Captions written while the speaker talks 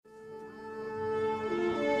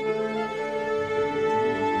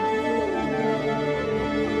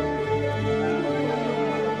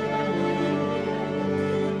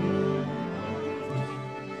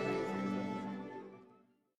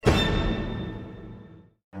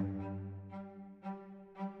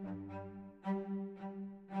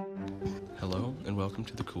and welcome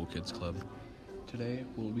to the Cool Kids Club. Today,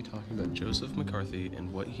 we'll be talking about Joseph McCarthy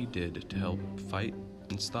and what he did to help fight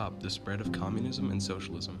and stop the spread of communism and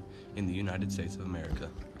socialism in the United States of America.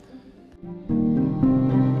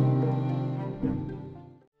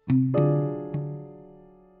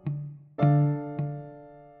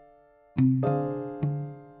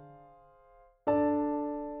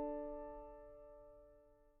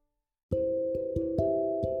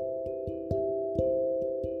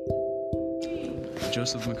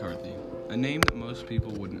 Joseph McCarthy, a name that most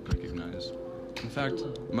people wouldn't recognize. In fact,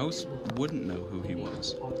 most wouldn't know who he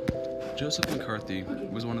was. Joseph McCarthy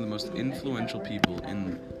was one of the most influential people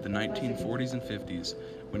in the 1940s and 50s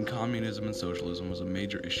when communism and socialism was a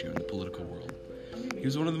major issue in the political world. He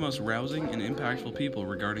was one of the most rousing and impactful people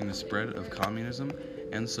regarding the spread of communism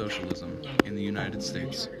and socialism in the United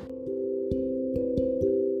States.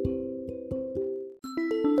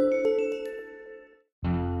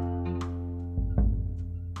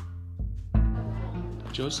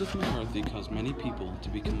 Joseph McCarthy caused many people to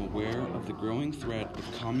become aware of the growing threat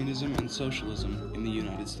of communism and socialism in the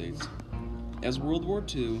United States. As World War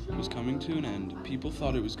II was coming to an end, people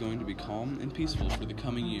thought it was going to be calm and peaceful for the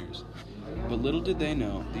coming years. But little did they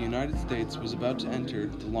know, the United States was about to enter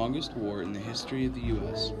the longest war in the history of the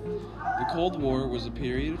U.S. The Cold War was a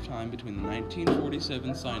period of time between the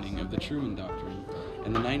 1947 signing of the Truman Doctrine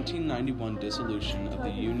and the 1991 dissolution of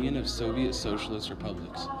the Union of Soviet Socialist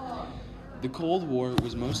Republics. The Cold War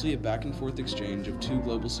was mostly a back-and-forth exchange of two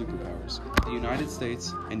global superpowers, the United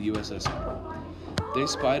States and USSR. They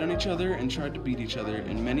spied on each other and tried to beat each other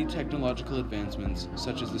in many technological advancements,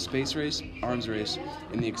 such as the space race, arms race,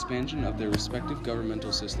 and the expansion of their respective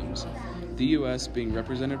governmental systems, the US being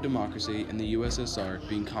representative democracy and the USSR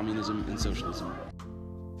being communism and socialism.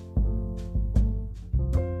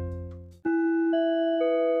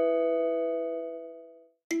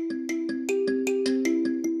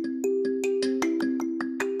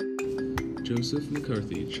 Joseph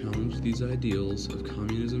McCarthy challenged these ideals of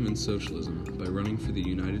communism and socialism by running for the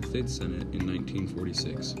United States Senate in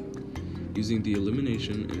 1946. Using the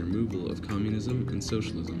elimination and removal of communism and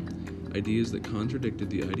socialism, ideas that contradicted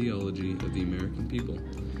the ideology of the American people,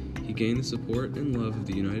 he gained the support and love of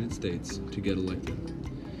the United States to get elected.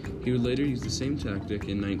 He would later use the same tactic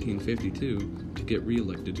in 1952 to get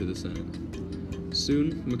re-elected to the Senate.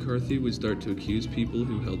 Soon, McCarthy would start to accuse people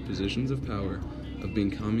who held positions of power of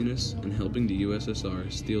being communists and helping the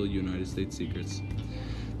USSR steal United States secrets.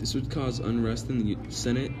 This would cause unrest in the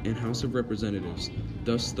Senate and House of Representatives,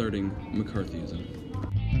 thus starting McCarthyism.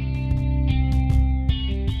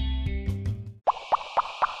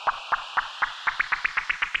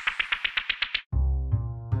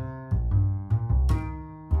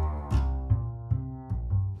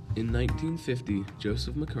 In 1950,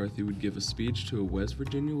 Joseph McCarthy would give a speech to a West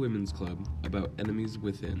Virginia women's club about enemies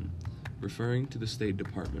within, referring to the State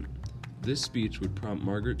Department. This speech would prompt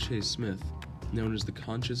Margaret Chase Smith, known as the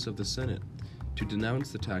Conscience of the Senate, to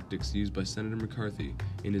denounce the tactics used by Senator McCarthy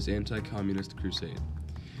in his anti-communist crusade.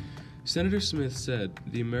 Senator Smith said,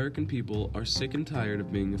 "The American people are sick and tired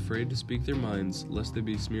of being afraid to speak their minds lest they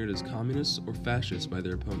be smeared as communists or fascists by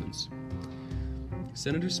their opponents."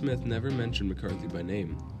 Senator Smith never mentioned McCarthy by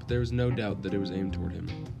name, but there was no doubt that it was aimed toward him.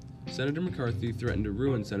 Senator McCarthy threatened to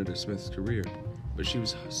ruin Senator Smith's career, but she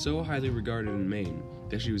was so highly regarded in Maine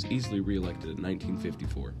that she was easily re-elected in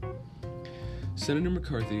 1954. Senator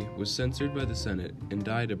McCarthy was censored by the Senate and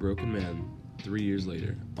died a broken man 3 years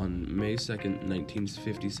later, on May 2,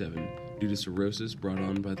 1957, due to cirrhosis brought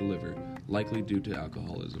on by the liver, likely due to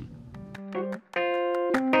alcoholism.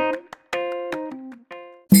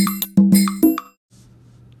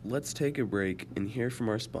 Let's take a break and hear from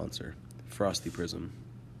our sponsor, Frosty Prism.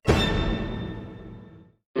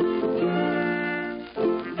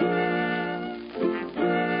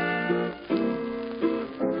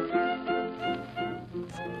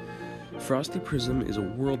 Frosty Prism is a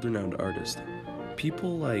world-renowned artist.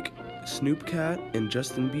 People like Snoop Cat and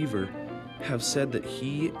Justin Bieber have said that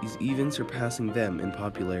he is even surpassing them in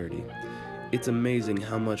popularity. It's amazing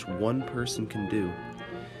how much one person can do.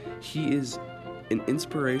 He is an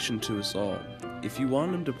inspiration to us all. If you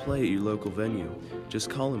want him to play at your local venue, just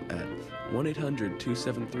call him at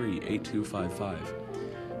 1-800-273-8255.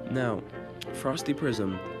 Now, Frosty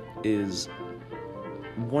Prism is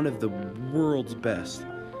one of the world's best.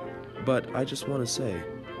 But I just want to say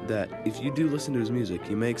that if you do listen to his music,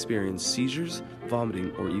 you may experience seizures,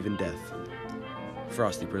 vomiting, or even death.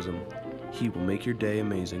 Frosty Prism, he will make your day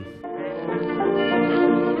amazing.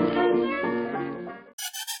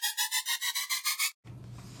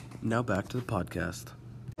 Now back to the podcast.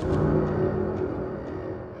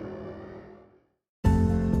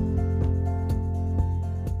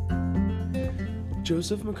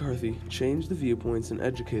 Joseph McCarthy changed the viewpoints and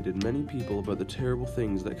educated many people about the terrible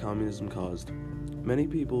things that communism caused. Many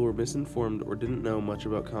people were misinformed or didn't know much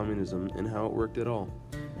about communism and how it worked at all.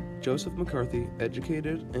 Joseph McCarthy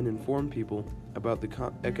educated and informed people about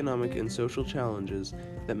the economic and social challenges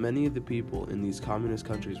that many of the people in these communist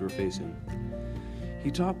countries were facing. He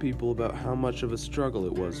taught people about how much of a struggle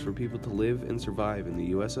it was for people to live and survive in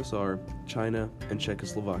the USSR, China, and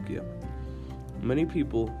Czechoslovakia. Many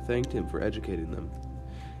people thanked him for educating them.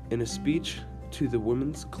 In a speech to the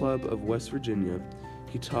Women's Club of West Virginia,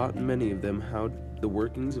 he taught many of them how the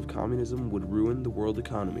workings of communism would ruin the world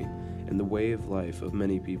economy and the way of life of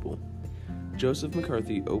many people. Joseph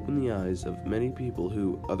McCarthy opened the eyes of many people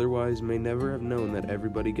who otherwise may never have known that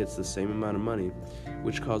everybody gets the same amount of money,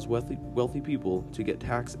 which caused wealthy people to get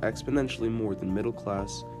taxed exponentially more than middle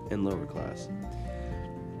class and lower class.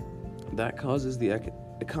 That causes the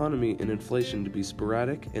economy and inflation to be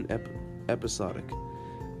sporadic and episodic.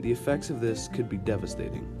 The effects of this could be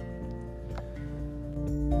devastating.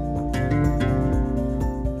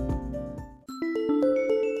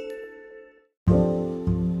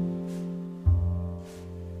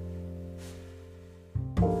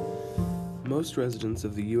 Most residents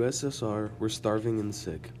of the USSR were starving and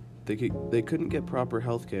sick. They couldn't get proper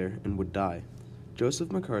health care and would die.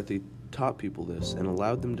 Joseph McCarthy taught people this and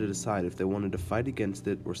allowed them to decide if they wanted to fight against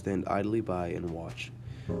it or stand idly by and watch.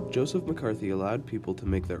 Joseph McCarthy allowed people to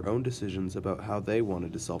make their own decisions about how they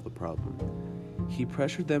wanted to solve the problem. He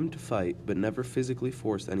pressured them to fight, but never physically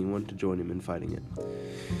forced anyone to join him in fighting it.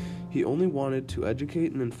 He only wanted to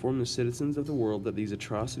educate and inform the citizens of the world that these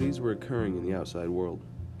atrocities were occurring in the outside world.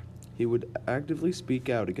 He would actively speak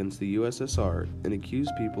out against the USSR and accuse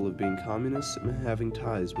people of being communists and having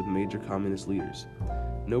ties with major communist leaders.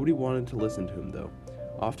 Nobody wanted to listen to him, though.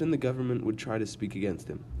 Often the government would try to speak against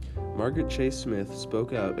him. Margaret Chase Smith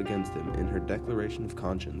spoke out against him in her Declaration of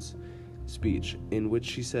Conscience speech, in which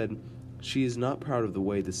she said she is not proud of the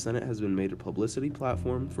way the Senate has been made a publicity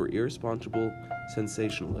platform for irresponsible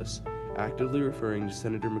sensationalists, actively referring to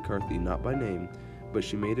Senator McCarthy not by name, but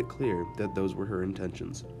she made it clear that those were her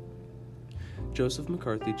intentions. Joseph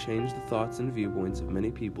McCarthy changed the thoughts and viewpoints of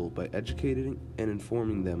many people by educating and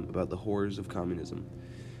informing them about the horrors of communism.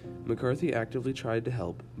 McCarthy actively tried to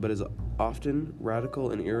help, but his often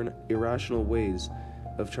radical and irrational ways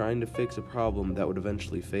of trying to fix a problem that would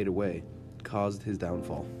eventually fade away caused his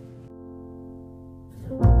downfall.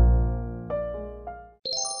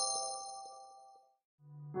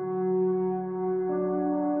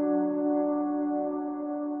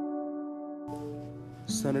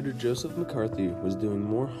 Senator Joseph McCarthy was doing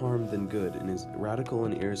more harm than good in his radical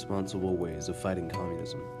and irresponsible ways of fighting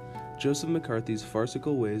communism. Joseph McCarthy's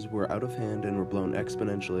farcical ways were out of hand and were blown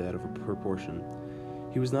exponentially out of proportion.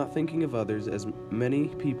 He was not thinking of others, as many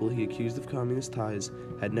people he accused of communist ties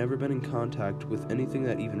had never been in contact with anything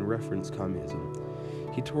that even referenced communism.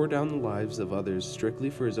 He tore down the lives of others strictly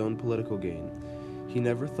for his own political gain. He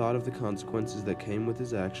never thought of the consequences that came with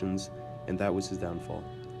his actions, and that was his downfall.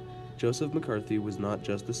 Joseph McCarthy was not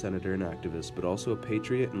just a senator and activist, but also a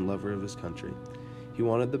patriot and lover of his country. He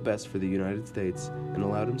wanted the best for the United States and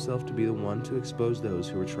allowed himself to be the one to expose those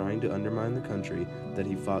who were trying to undermine the country that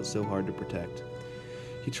he fought so hard to protect.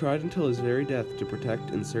 He tried until his very death to protect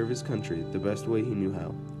and serve his country the best way he knew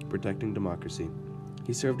how, protecting democracy.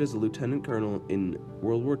 He served as a lieutenant colonel in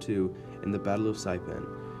World War II in the Battle of Saipan,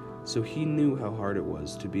 so he knew how hard it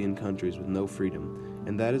was to be in countries with no freedom,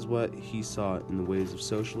 and that is what he saw in the ways of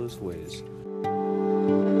socialist ways.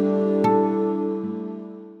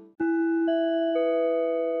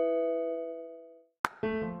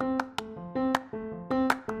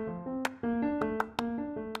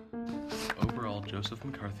 Overall, Joseph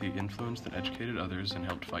McCarthy influenced and educated others and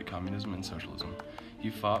helped fight communism and socialism. He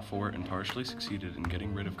fought for and partially succeeded in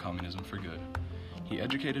getting rid of communism for good. He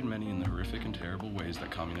educated many in the horrific and terrible ways that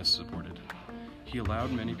communists supported. He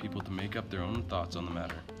allowed many people to make up their own thoughts on the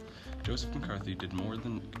matter. Joseph McCarthy did more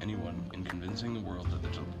than anyone in convincing the world that the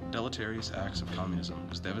deleterious acts of communism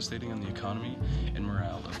was devastating on the economy and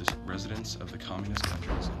morale of the residents of the communist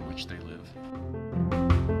countries in which they live.